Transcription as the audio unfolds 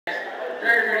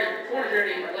Drivers ready, corners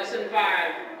ready, less than 5.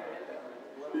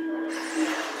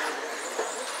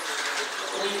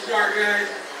 Clean start, guys.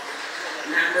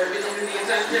 Matt Murphy looking to the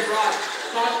inside of Tim Ross.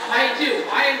 High and 2,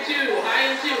 high and 2, high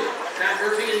and 2. Matt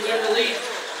Murphy is going to the lead.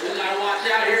 We gotta watch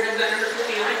out. Here comes that number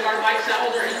 29 guard, Mike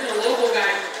Salazar. He's been a local guy.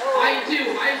 High and 2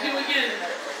 again.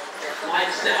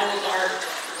 Mike Salazar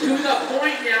to the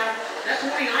point now. That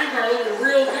 29 guard looking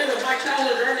real good with Mike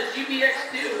Salazar on the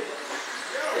GBX2.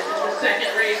 This is the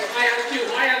second race. High out of 2,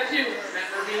 high out of 2. Matt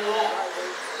Murphy in the wall.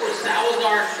 So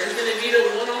Salazar is going to be the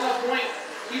one on the point.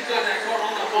 He's got that car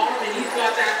on the bottom and he's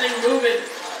got that thing moving.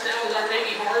 Salazar may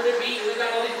be hard to beat. We've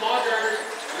got all these mod drivers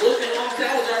looking on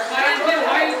Salazar. High and 2,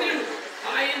 high and 2.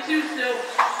 High and 2 still.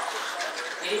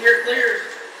 In your clears.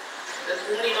 The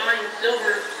 29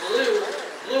 silver,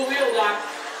 blue wheel lock.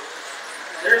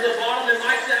 There's the bottom and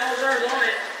Mike Salazar's on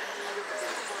it.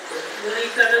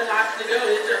 27 laps to go.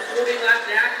 These are 40 lap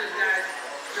dashes, guys.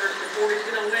 First and 40's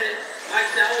going to win it. Mike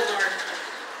Salazar.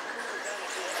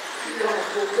 He's on a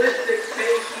ballistic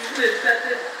pace. He's going to set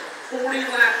this 40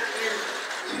 laps in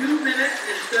 2 minutes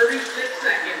and 36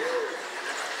 seconds.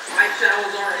 Mike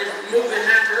Salazar is moving.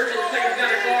 Matt Murphy looks like he's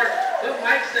got a car. But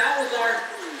Mike Salazar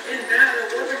and Matt are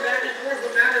working back and forth.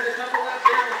 But Matt is a couple laps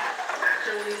down. Matt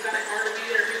showing he's got a car to be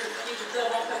there. Keep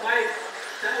himself off the bike.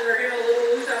 Salazar getting a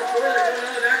little loose out of four. They're going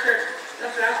on the back there. The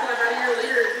fast lap out of your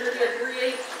leader is going to be a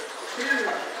 3.82.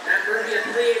 Matt Murphy a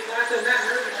 3.85. So Matt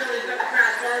Murphy showing he's got the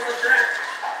fast car on the track.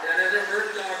 That is our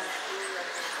first dog.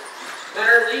 But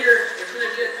our leader is going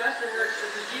to be a customer.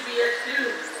 This is GBX2.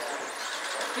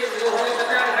 Can we go hold up and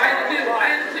down? High and 2,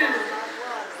 high and 2.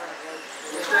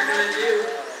 What's that going to do?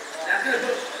 That's going to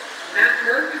put Matt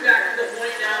Murphy back to the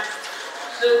point now.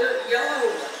 So the yellow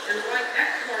and white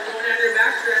X car going out their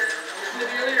backstretch is going to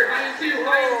be your leader. High and 2,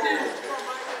 high and 2.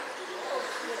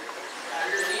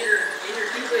 Your leader in your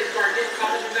two-place car getting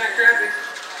caught in the back traffic.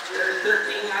 There's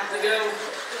 13 laps to go.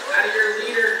 Out of your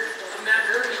leader, Matt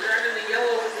Murphy driving the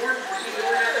yellow and orange machine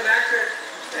going out the backstretch.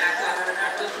 Back lap on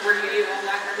the 48 on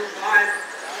lap number 5.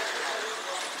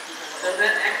 So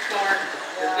that X car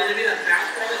is going to be the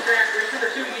fast car on the track. Race number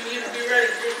 2, you need to be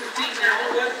ready. Jason Seaton,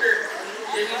 Alan Webster,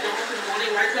 Jimmy Johnson, Monty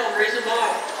Whitetail, and Grayson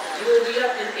Bob. You will be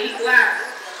up in 8 laps,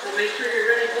 so make sure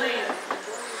you're ready clean.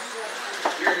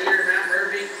 Your leader, Matt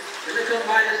Murphy, going to come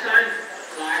by this time.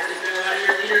 5 to go out of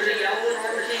your leader, the yellow and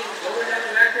orange machine going down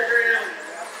the back there right now.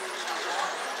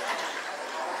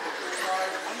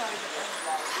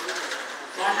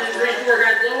 Caution in 3 and 4,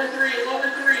 guys. Low and 3, low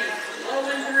and 3, low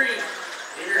and 3.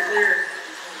 And you're clear.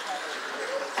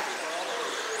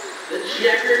 The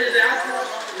checkered is out for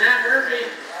Matt Murphy.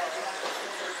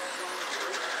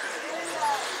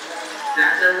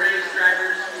 That's our race,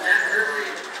 drivers. Matt Murphy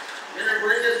gonna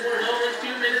bring this one home in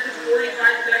 2 minutes and 45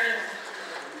 seconds.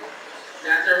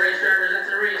 That's our race, drivers. That's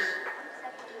our race.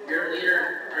 Your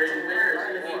leader, or your winner, is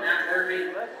gonna be Matt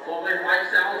Murphy, followed by Mike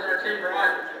Salazar, Tim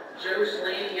Broad, Joe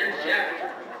Slaney, and